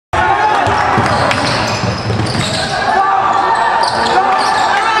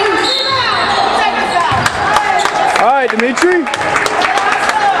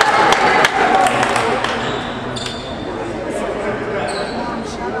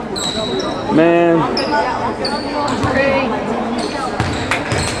Man.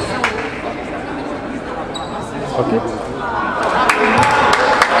 Okay.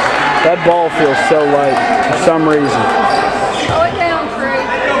 That ball feels so light for some reason. Slow it down, Trey.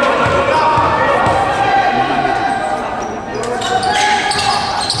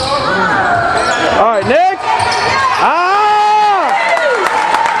 All right, Nick.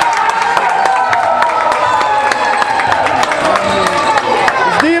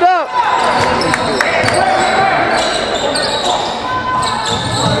 D it up.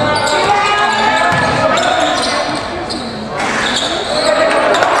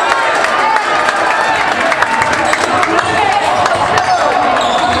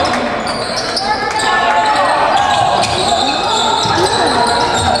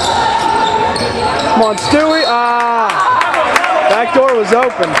 Come on, Stewie. Back door was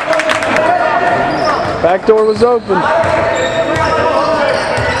open. Back door was open.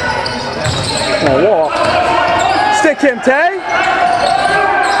 Come on, walk. Stick him, Tay.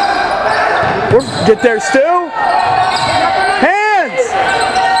 Get there, Stu. Hands.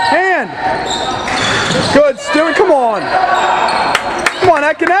 Hand. Good, Stewie. Come on. Come on,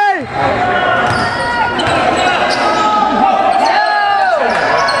 Ekene.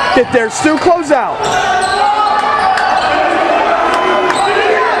 Get there, Stu. Close out.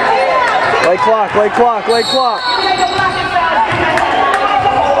 Lay clock, lay clock, lay clock.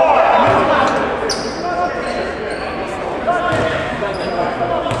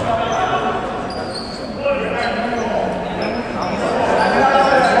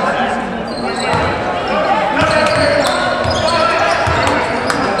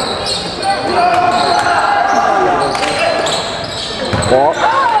 Walk.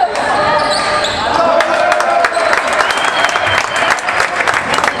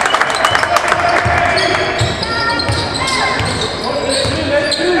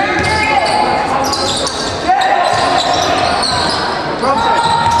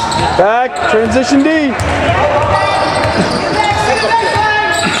 Back, transition D.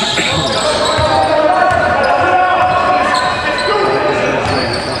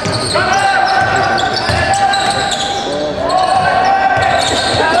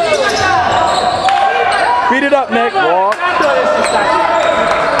 Beat it up, Nick. Walk.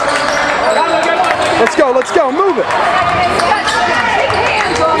 Let's go, move it.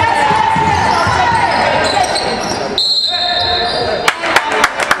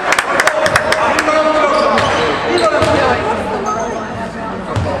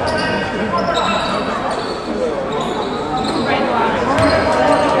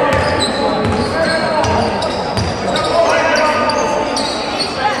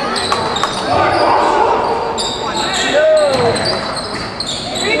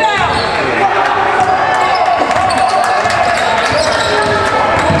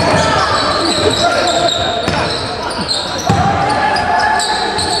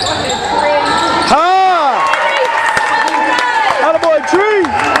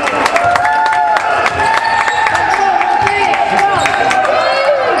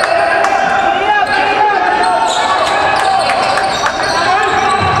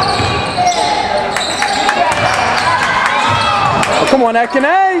 Come on,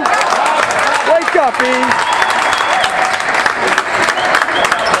 Ekene. Wake up, E.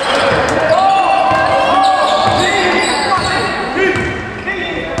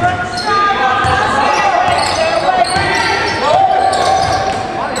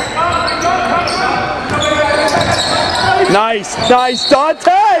 Nice, nice,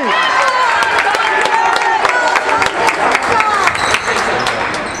 Dante.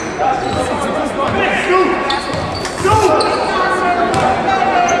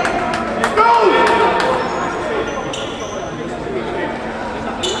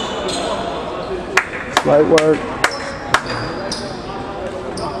 Light work.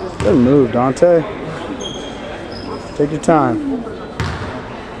 Good move, Dante. Take your time.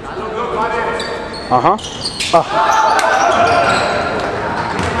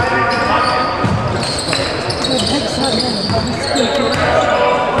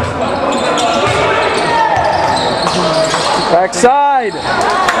 Backside.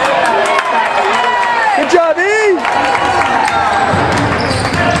 Good job, E.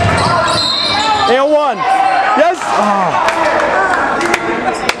 And one. Yes.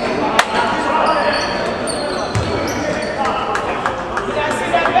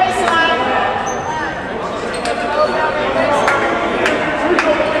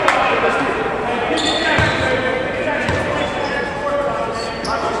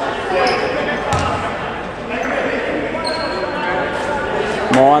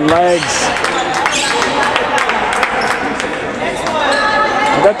 Come on, legs.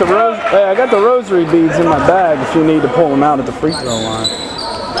 I I got the rosary beads in my bag if you need to pull them out at the free throw line.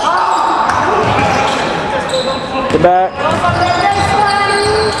 Get back.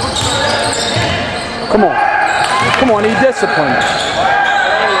 Come on. Come on, he disciplined.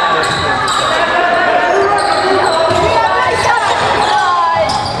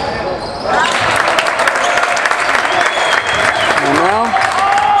 And now,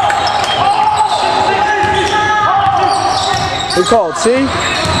 who called? See?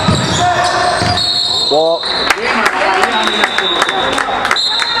 Walk.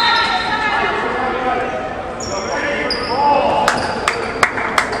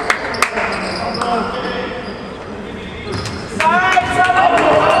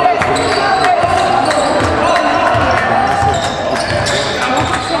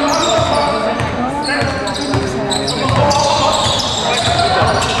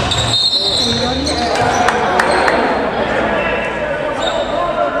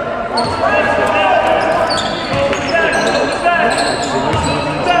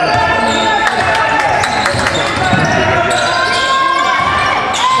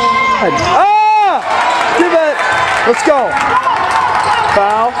 Give it! Let's go!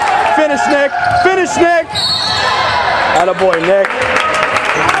 Foul. Finish, Nick! Finish, Nick! Attaboy, Nick.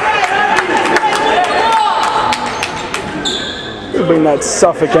 You bring that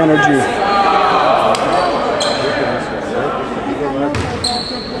Suffolk energy.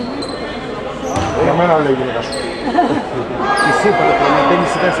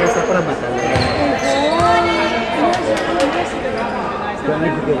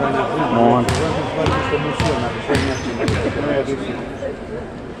 On.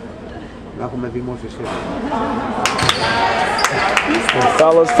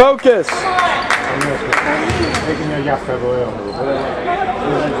 Fellas, focus!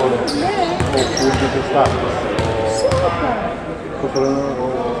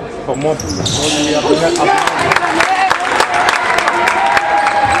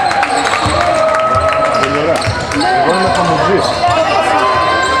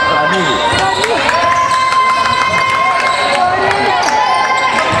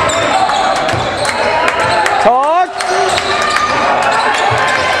 Talk.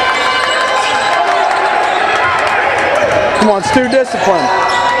 Come on, Stu, discipline.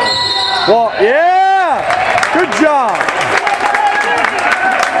 Well, yeah! Good job.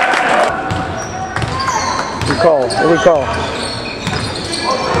 We call. What do we call?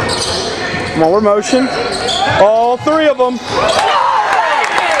 Come on, we're motion. All three of them.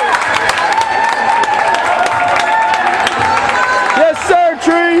 Yes, sir,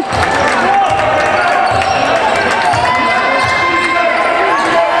 Tree.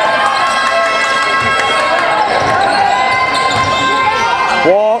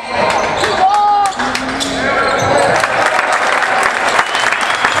 Walk.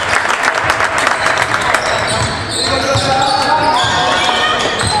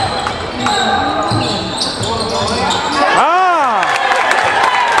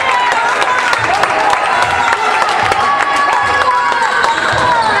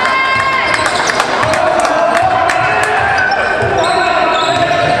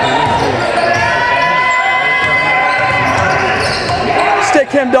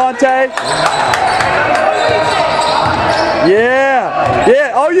 Him, Dante. Yeah.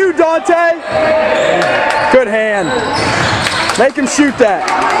 Yeah. Oh, you, Dante. Good hand. Make him shoot that.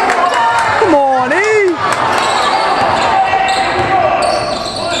 Come on, E.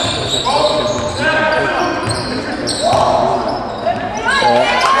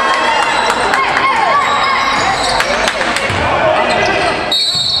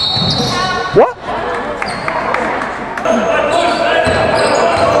 What?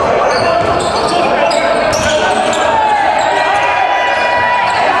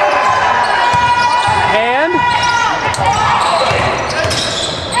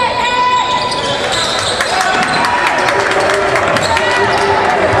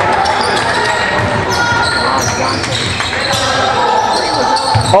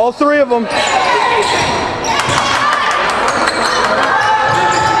 All three of them.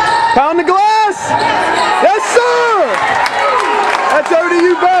 Pound the glass. Yes, sir. That's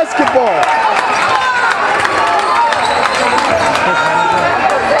ODU basketball.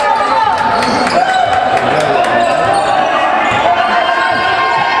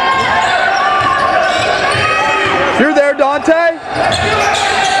 You're there, Dante.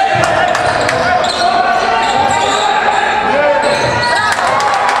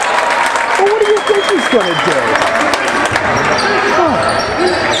 He's gonna do.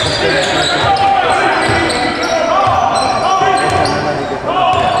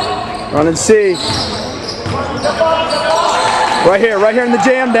 Run and see. Right here in the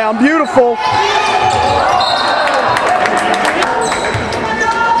jam down. Beautiful.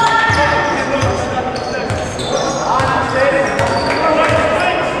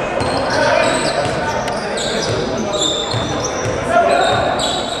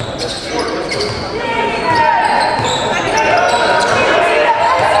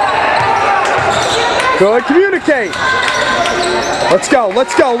 Good, communicate. Let's go,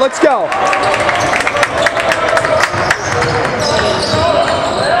 let's go, let's go.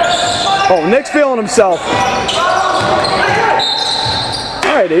 Oh, Nick's feeling himself.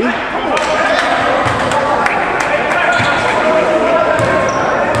 Alrighty.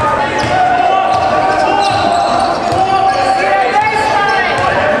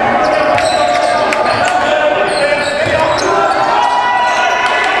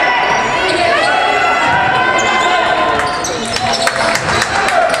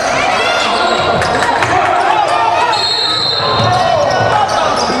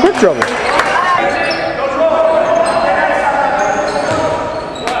 Trouble.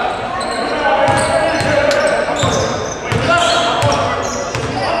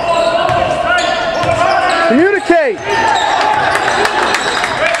 Communicate.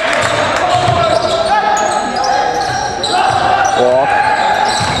 Walk.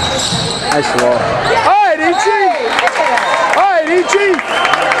 Nice walk. All right, Ichi. All right, Ichi.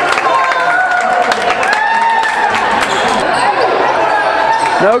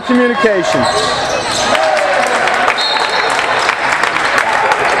 No communication.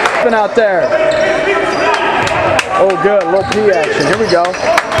 Been out there. Oh, good. A little P action. Here we go.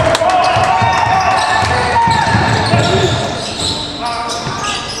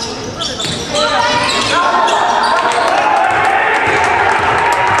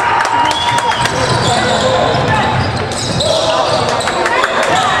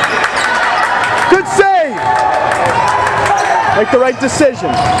 Good save. Make the right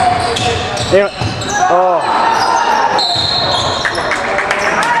decision. Oh.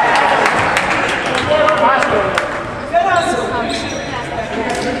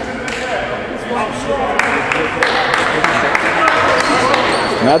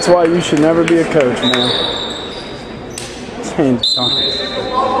 That's why you should never be a coach, man.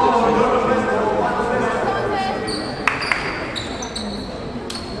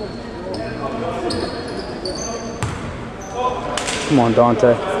 Come on,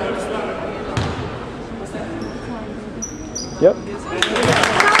 Dante. Yep.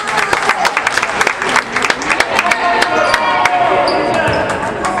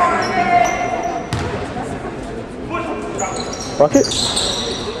 Bucket?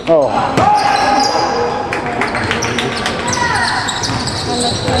 Oh.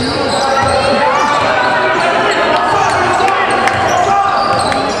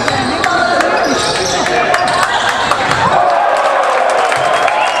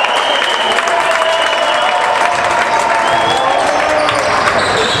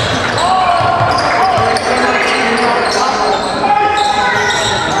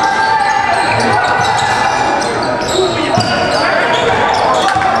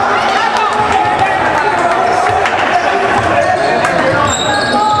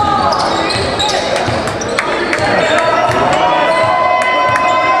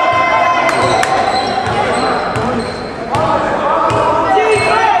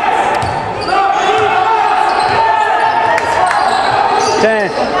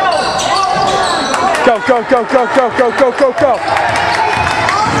 Go, go, go, go, go, go, go, go.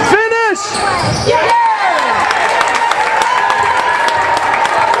 Finish! Yeah!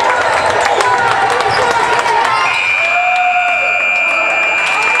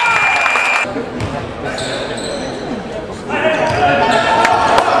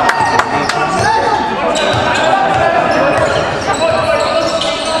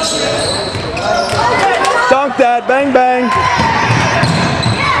 Dunk that, bang, bang.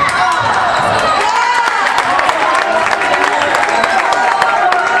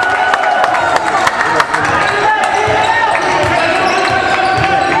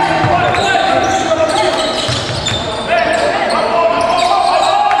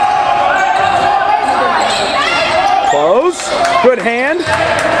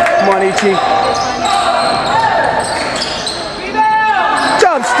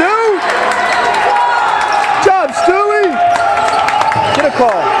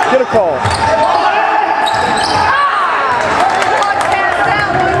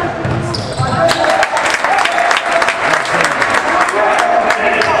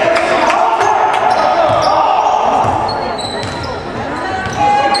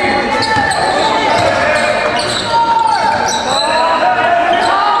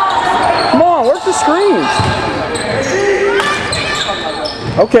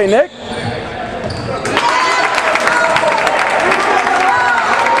 Okay, Nick.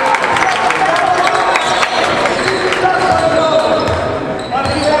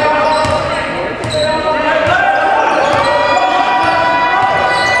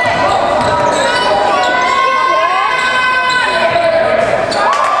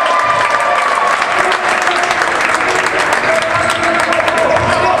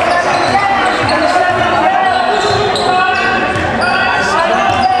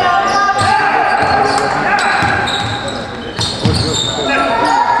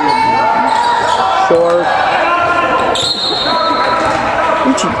 Short.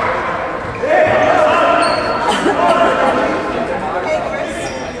 Ichi.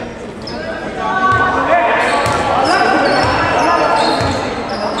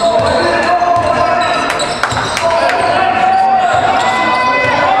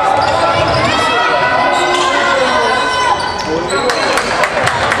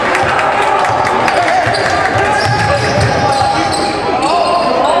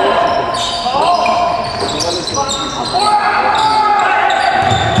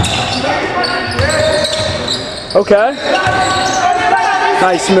 Okay.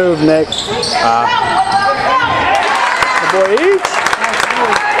 Nice move, Nick. Good boy, each.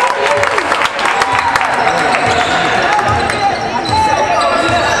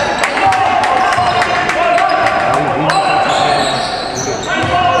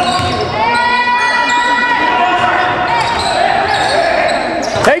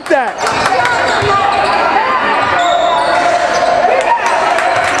 Take that.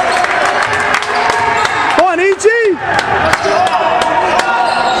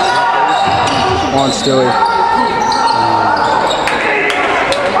 Come on, Stewie.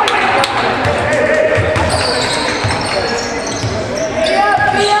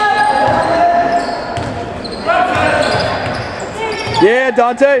 Yeah,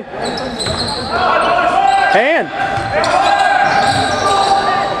 Dante. Hand.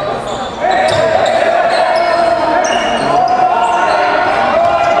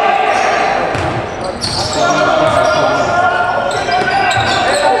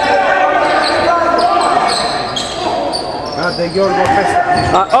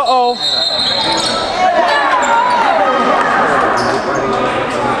 Uh-oh.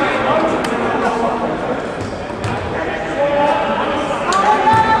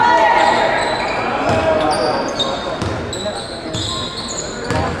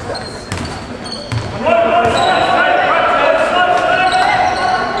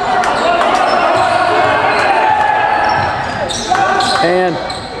 And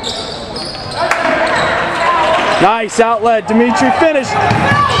nice outlet, Dimitri finished.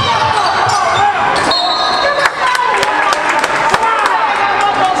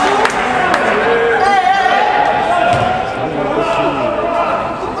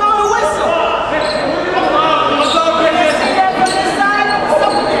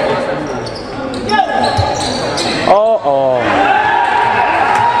 Uh-oh.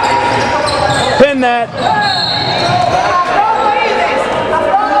 Pin that.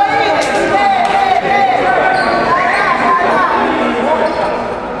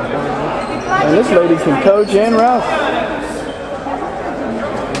 And this lady can coach and ref.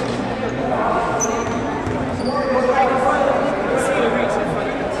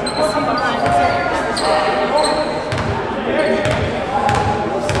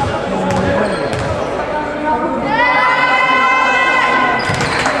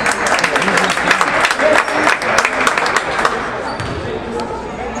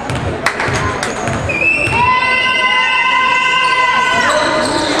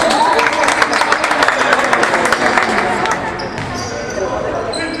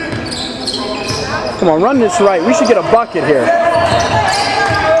 Come on, run this right. We should get a bucket here.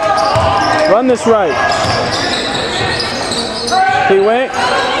 Run this right. He went.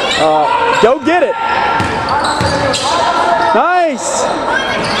 Go get it. Nice.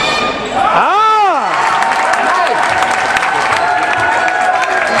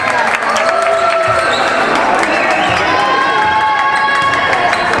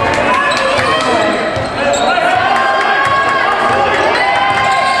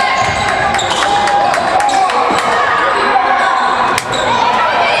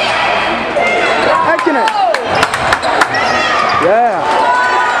 Yeah.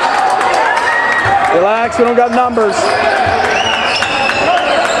 Relax, we don't got numbers.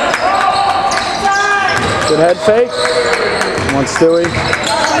 Good head fake. Come on, Stewie.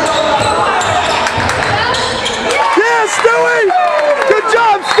 Yeah, Stewie! Good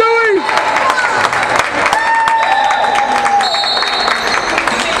job, Stewie!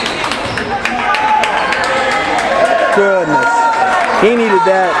 Goodness. He needed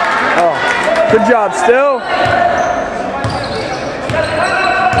that. Oh, good job, still.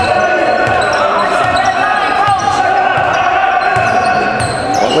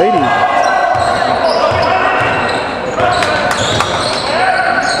 That lady.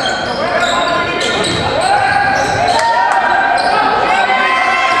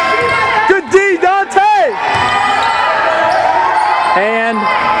 Good D, Dante. And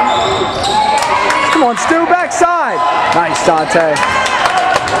come on, Stu, backside. Nice, Dante.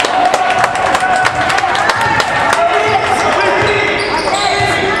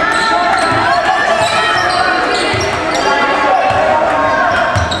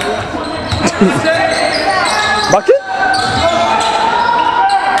 Bucket?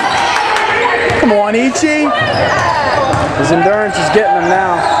 Come on, Ichi. His endurance is getting him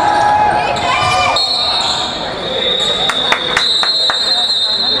now.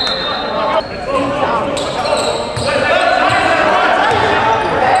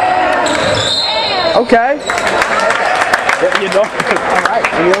 Okay. You don't. All right.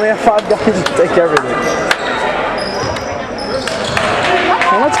 You only have 5 guys to take everything.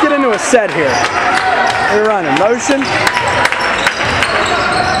 Well, let's get into a set here. We're running motion.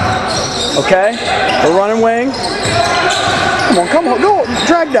 Okay. We're running wing. Come on, go.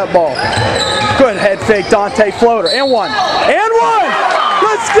 Drag that ball. Good head fake, Dante floater. And one. And one.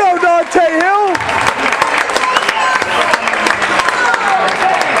 Let's go, Dante Hill.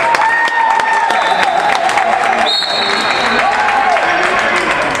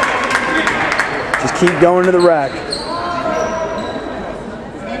 Just keep going to the rack.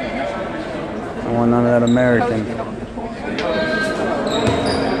 I want none of that American.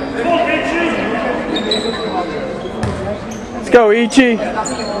 Let's go, Ichi.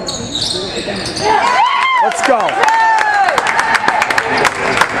 Let's go.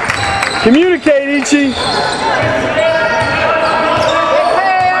 Communicate, Ichi.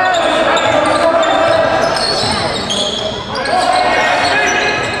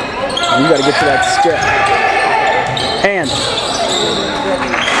 You got to get to that skip. Hand.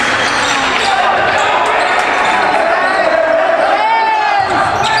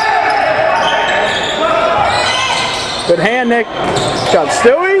 Good hand, Nick. Good job,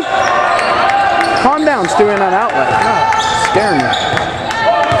 Stewie. Calm down, Stewie, on outlet. God, scaring me.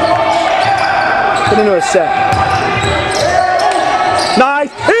 Get into a set. Nice.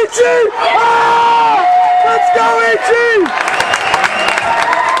 Ichi! Oh! Let's go, Ichi!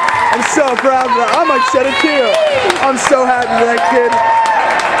 I'm so proud of that. I might shed a tear. I'm so happy for that kid.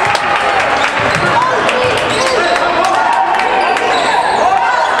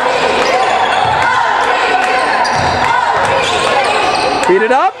 Beat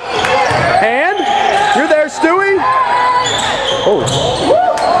it up. And you're there, Stewie. Oh.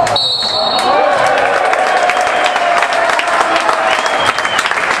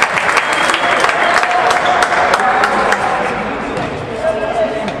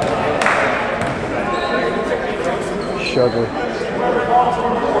 Sugar.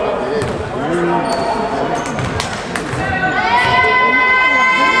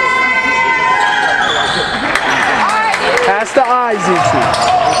 Pass the eyes, Ichi.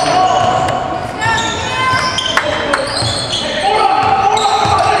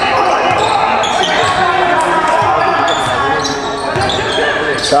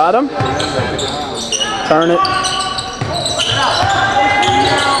 Got him. Turn it.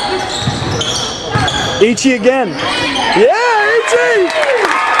 Ichi again. Yeah, Ichi!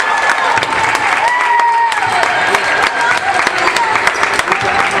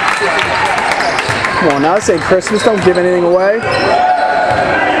 Come on, now this ain't Christmas. Don't give anything away.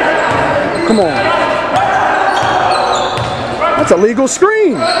 Come on. That's a legal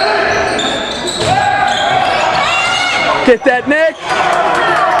screen. Get that, Nick.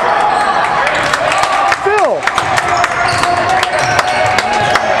 Phil.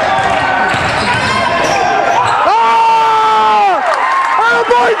 Oh,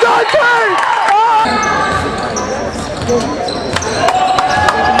 boy, Dante!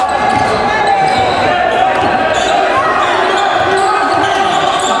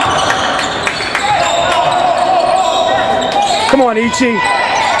 Come on, Ichi.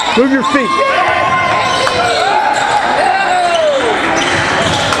 Move your feet.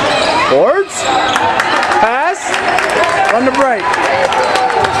 Boards. Pass. Run the break.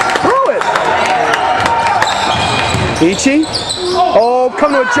 Throw it. Ichi. Oh,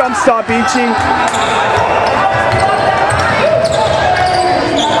 come to a jump stop, Ichi.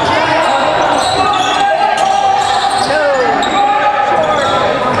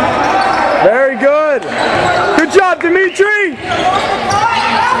 Very good. Good job, Dimitri.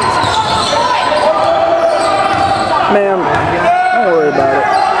 Ma'am, don't worry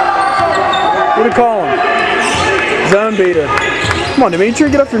gonna call him? Zone beater. Come on, Dimitri,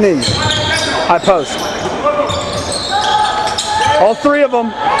 get off your knees. High post. All three of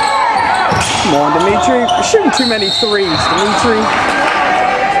them. Come on, Dimitri. You're shooting too many threes, Dimitri.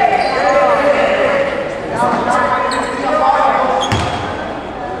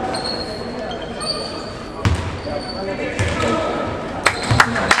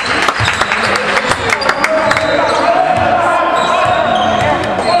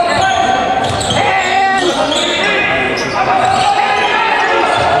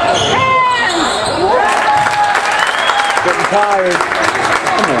 Tired.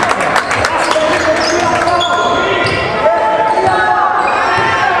 Come on.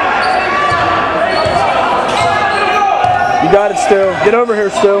 You got it, Stu. Get over here,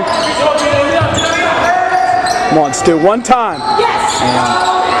 Stu. Come on, Stu. One time. Yes.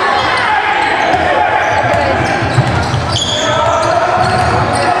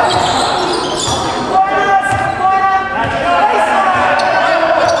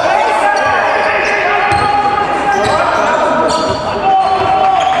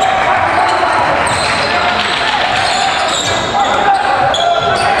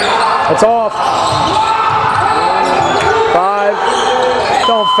 It's off. 5.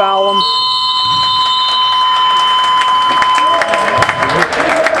 Don't foul him.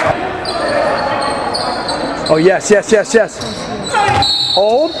 Oh, yes, yes, yes, yes.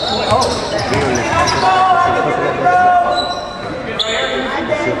 Hold.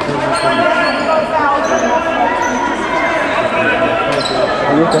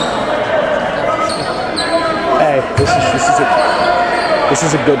 Hey, this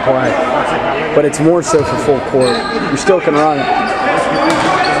is a good play, but it's more so for full court. You still can run it.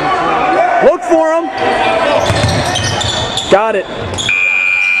 Look for him. Got it.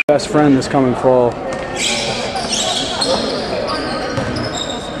 Best friend this coming fall.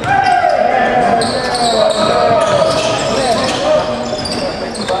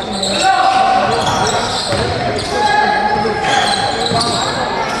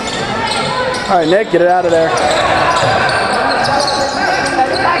 All right, Nick, get it out of there.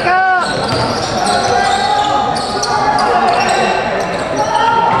 Back up.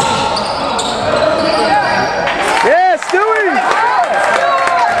 Yes, Stewie!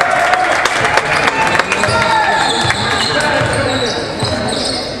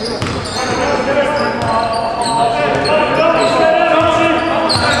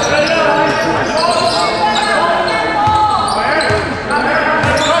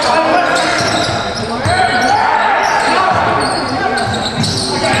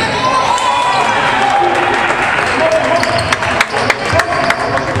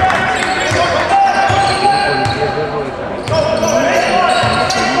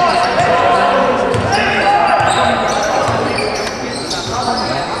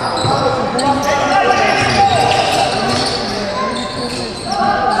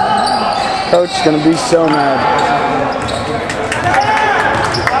 Coach is going to be so mad.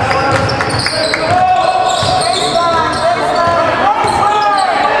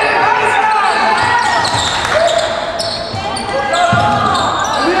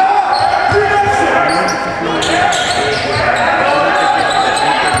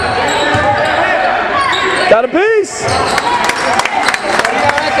 Got a piece.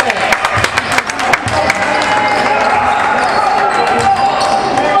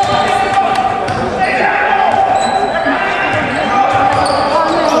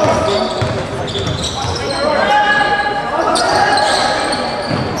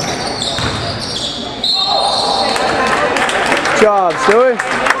 Good job, Stewie.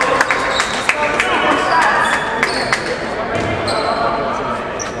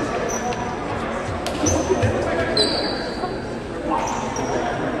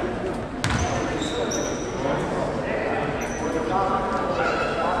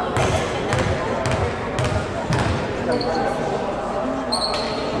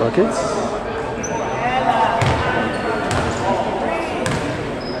 Buckets.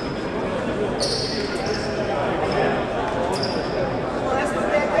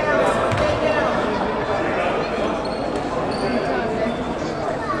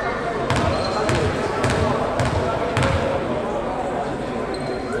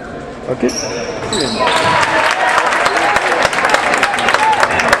 Bucket.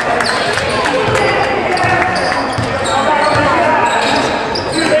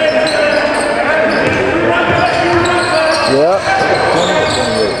 Yeah.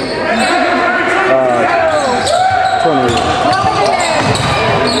 28.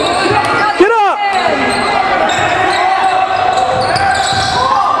 Get up!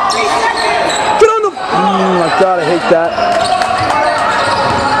 Get on the... my God, I hate that.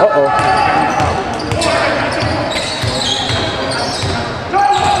 Uh-oh.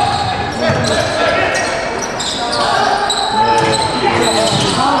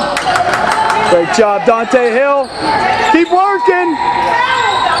 Great job, Dante Hill. Keep working.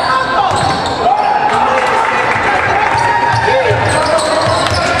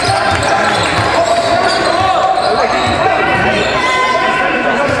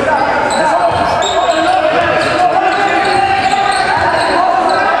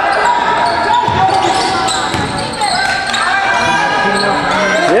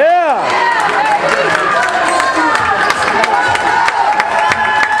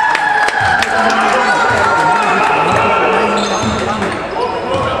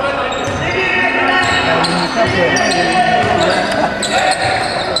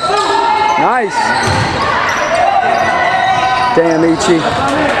 Nice. Damn, Ichi.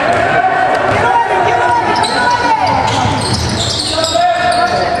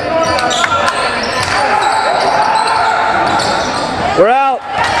 We're out.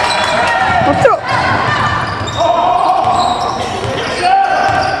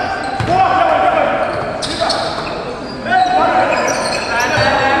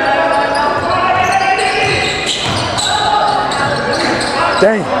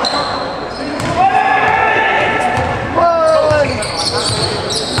 Dang.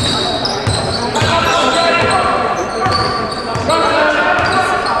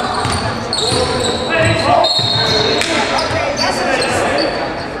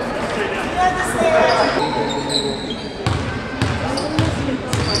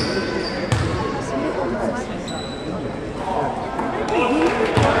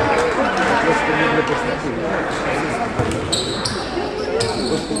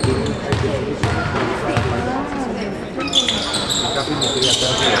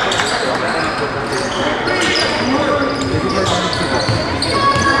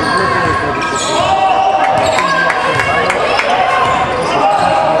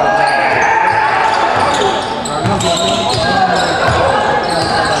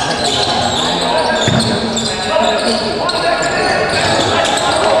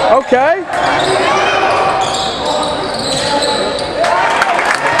 Okay.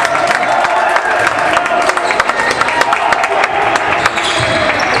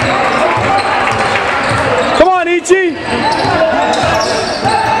 Come on, Ichi.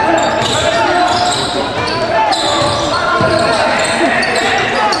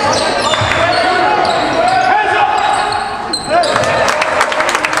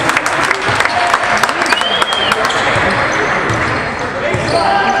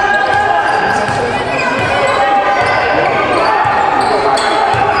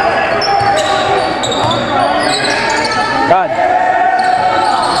 God.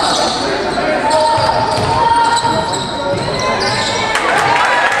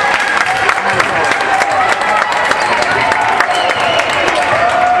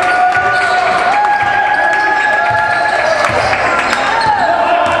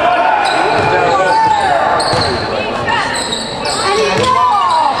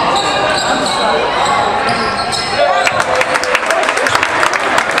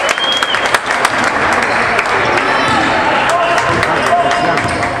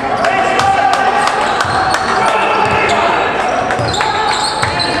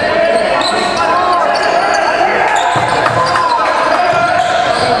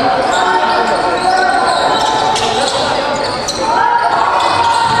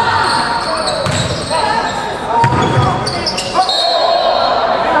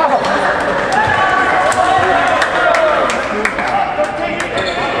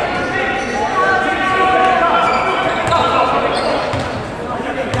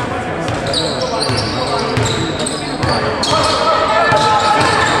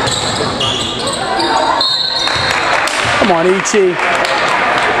 Come on, Ichi.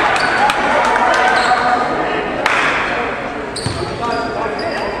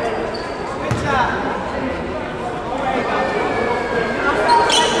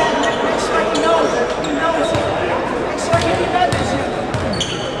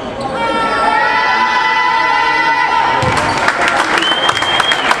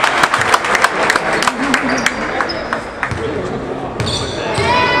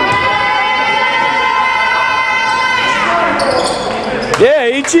 Yeah,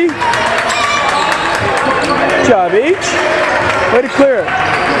 Ichi. Good job, Ichi. Way to clear it.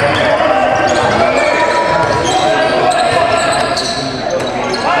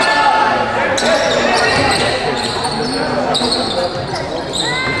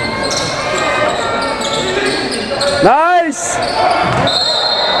 Nice.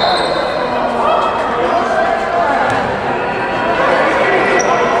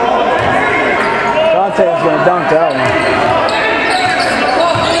 Dante's gonna dunk that one.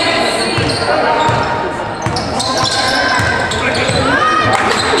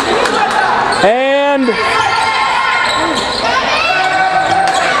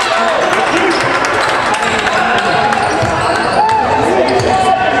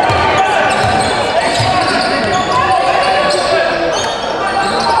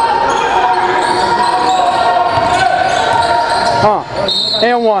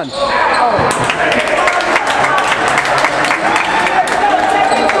 And one.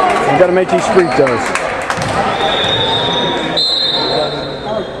 You gotta make these free throws.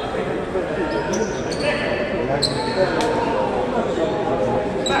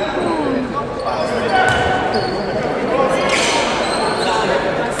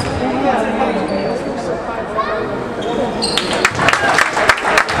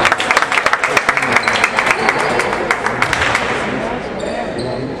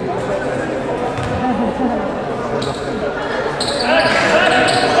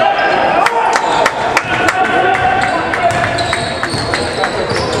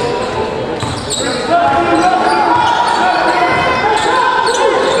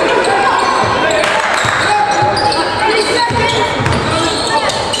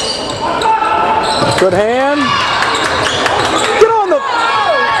 Good hand. Get on the...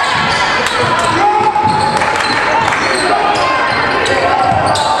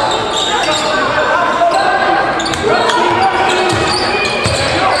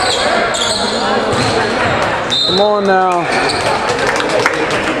 Come on now.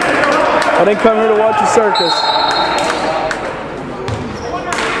 I didn't come here to watch a circus.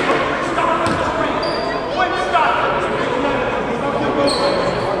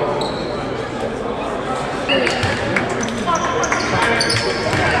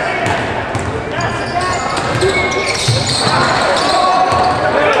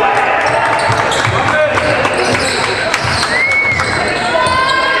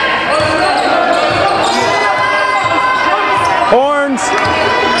 Horns.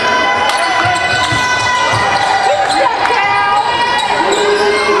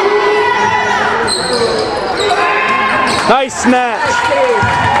 Nice snatch.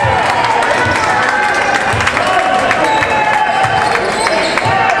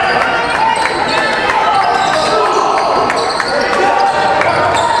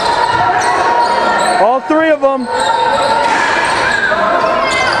 All three of them.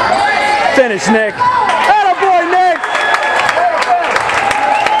 Finish, Nick. Attaboy, Nick.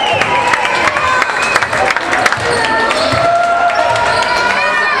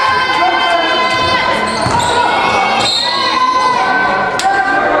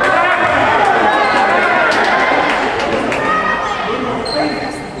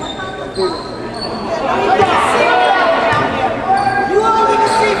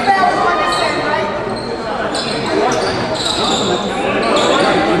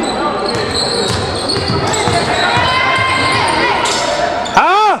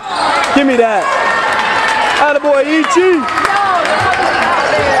 Give me that. Attaboy, Ichi.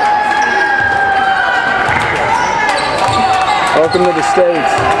 Welcome to the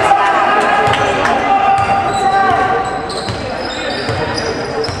States.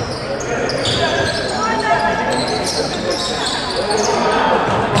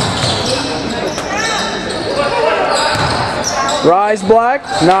 Rise, Black.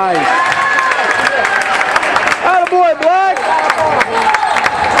 Nice. Attaboy, Black.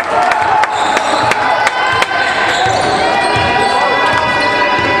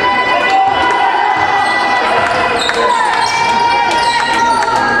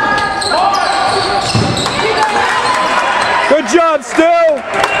 Good job, Stu.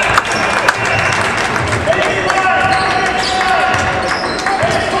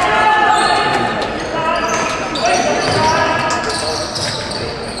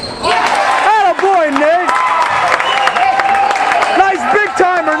 Attaboy, Nick. Nice big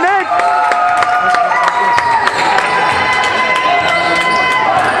timer, Nick.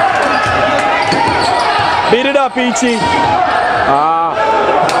 Beat it up, Ichi.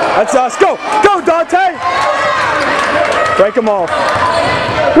 That's us. Go, go, Dante. Break them off.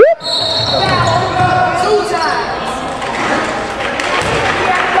 Whoop.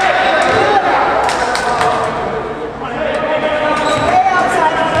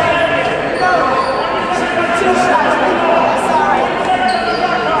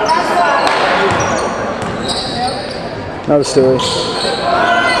 That was silly.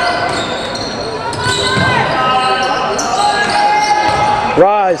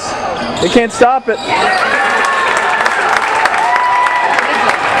 Rise. They can't stop it.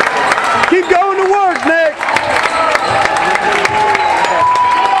 Keep going to work, Nick.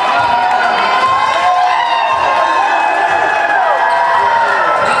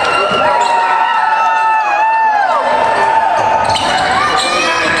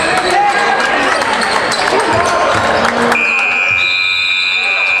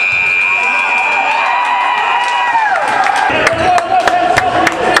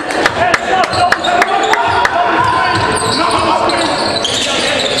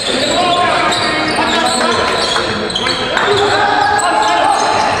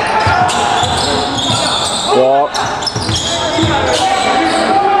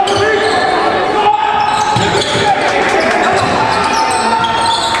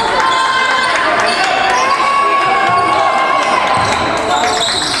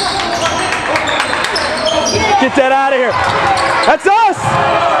 Get that out of here. That's us.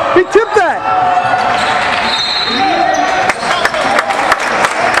 He tipped that.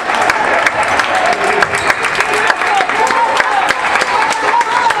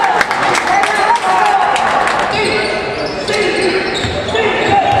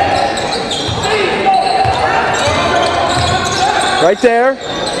 Right there.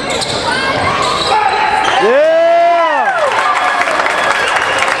 Yeah!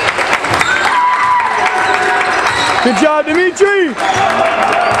 Good job, Dimitri!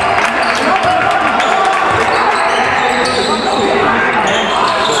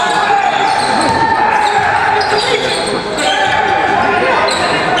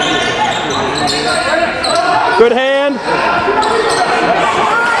 Good hand.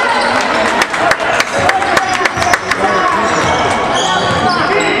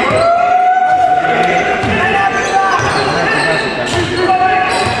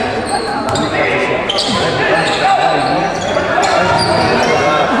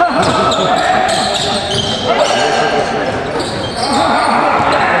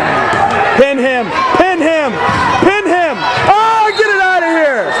 Pin him! Pin him! Pin him! Oh, get it out of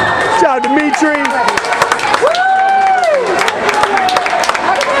here! Good job, Dimitri!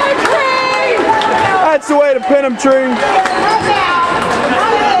 That's the way to pin him, Tree.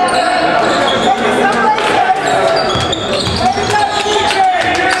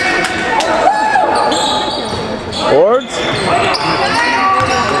 Boards.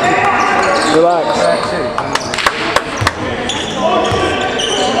 Relax.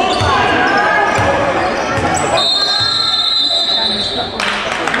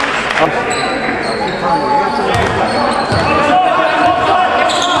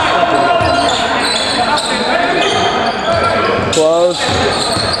 Close.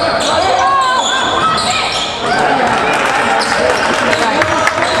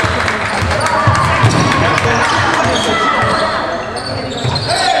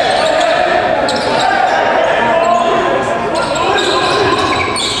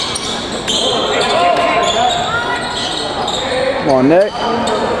 Come on, Nick.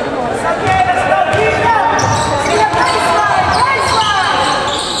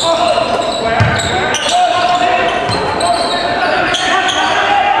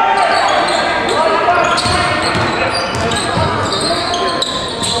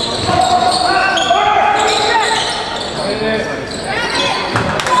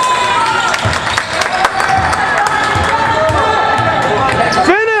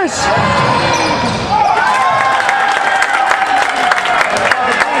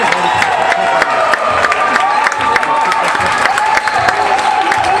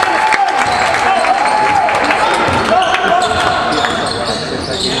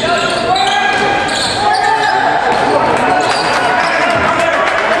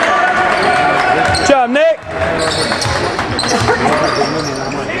 Good job, Nick.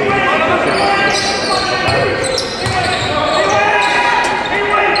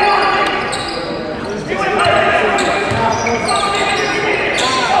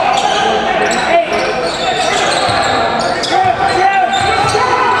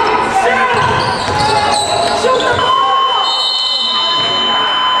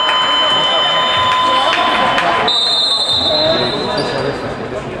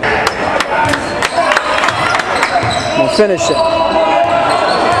 Finish it.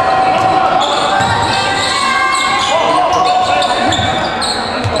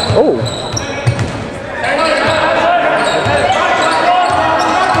 Oh.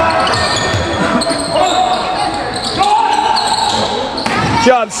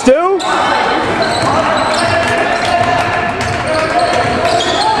 Job, Stu.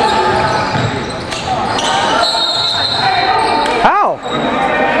 How?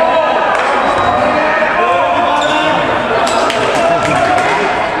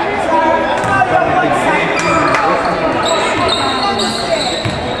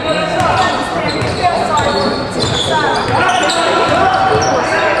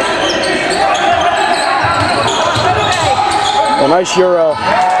 A nice Euro.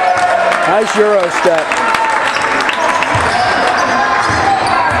 Nice Euro step.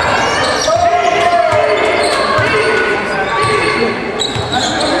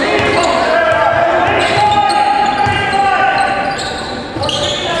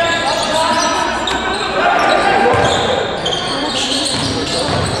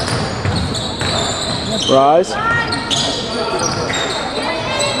 Rise.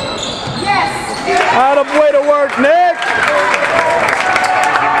 Out of way to work, Nick.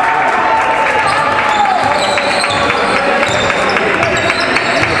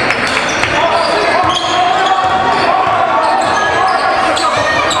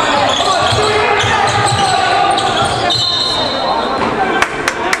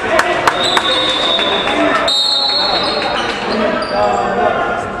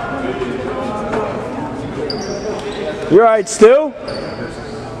 You're right, Stu.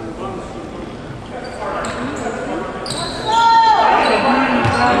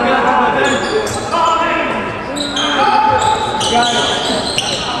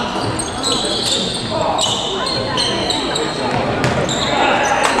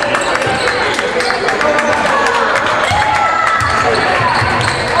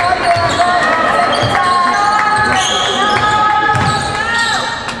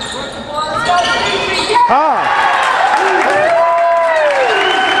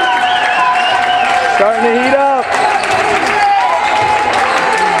 Starting to heat up.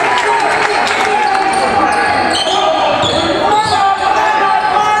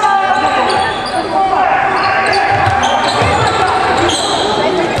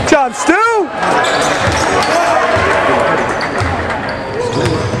 Job, Stu.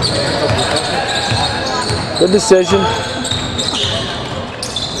 Good decision.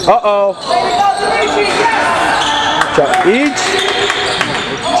 Uh-oh. Job, each.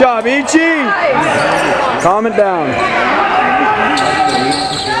 Job, Ichi. Calm it down.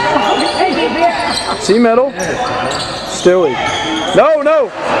 See middle. Stewie. No, no.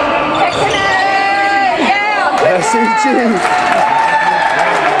 Yes, Ichi.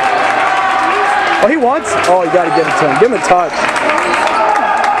 Oh, he wants? Oh, you got to give it to him. Give him a touch.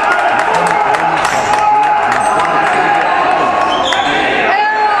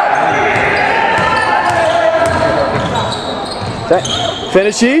 Okay.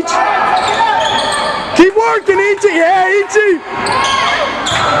 Finish each. Keep working, Ichi. Yeah, Ichi.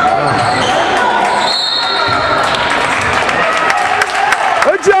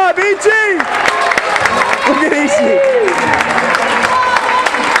 Good job, Ichi. Look at Ichi.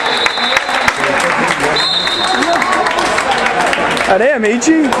 Damn,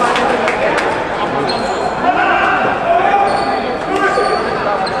 Ichi.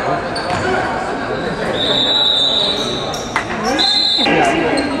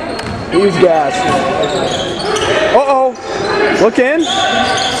 Huge gas. Uh-oh. Look in.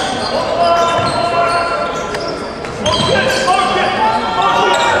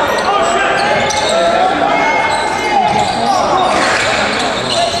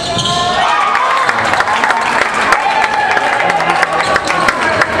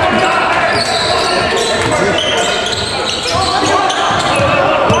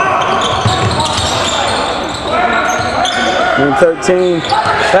 And 13.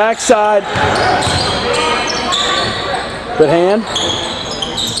 Backside. Good hand.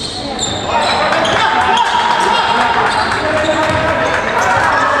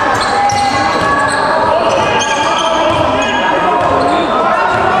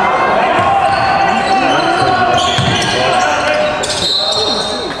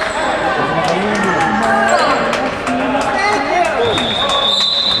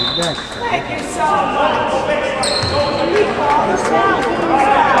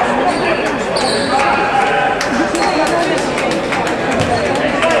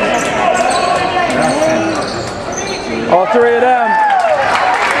 All three of them.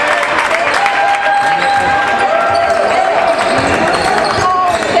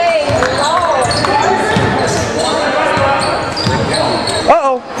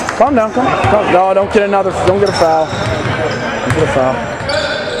 Uh-oh. Calm down, calm down. No, don't get another, don't get a foul. Don't get a foul.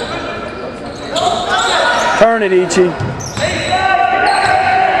 Turn it, Ichi.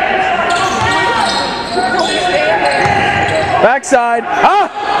 Backside. Ah!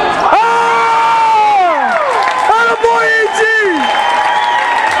 Boy, Ichi!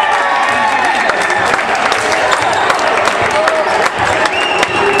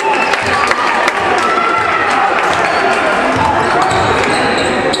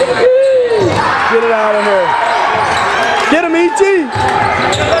 Get it out of here. Get him, Ichi!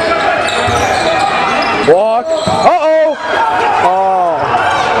 Walk. Uh-oh! Oh.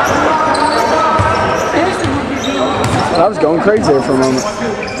 I was going crazy there for a moment.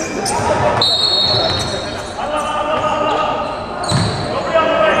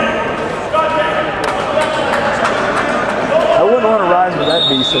 I wouldn't want to rise with that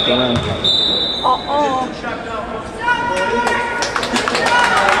beast at the rim.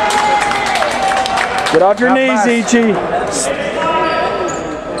 Get off your knees, Ichi.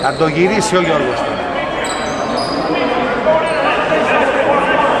 Θα το γυρίσει ο Γιώργος.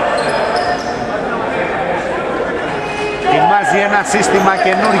 Ετοιμάζει ένα σύστημα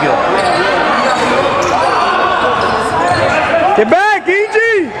καινούριο. Get back,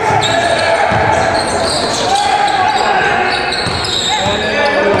 Ichi!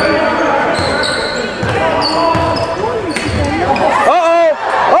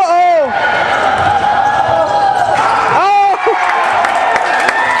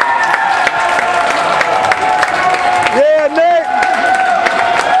 Yeah!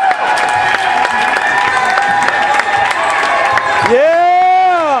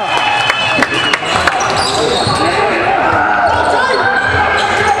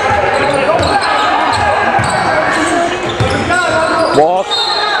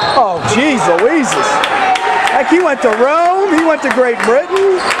 Jeez Louises. Heck, he went to Rome. He went to Great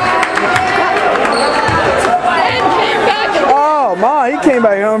Britain. Oh my, he came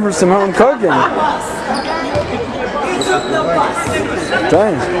back home for some home cooking.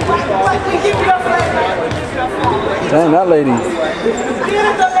 Dang. Dang, that lady.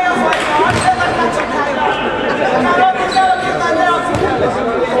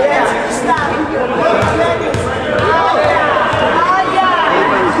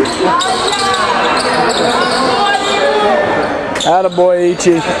 Attaboy,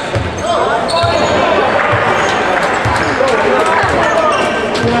 Ichi.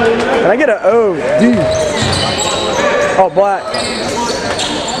 Can I get an O? D. Oh, black.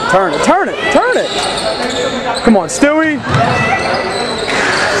 Turn it, turn it, turn it. Come on, Stewie.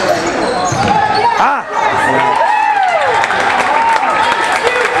 Ah.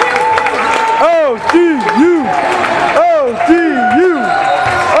 O-D-U. O-D-U.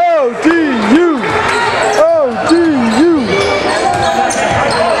 O-D-U. O-D-U.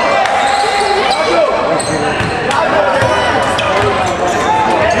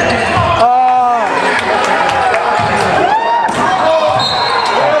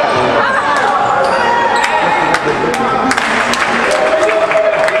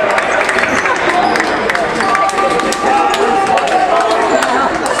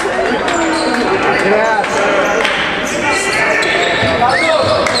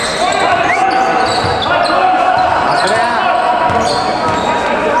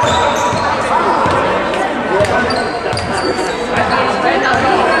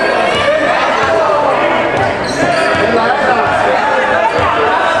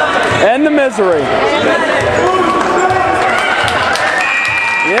 End the misery.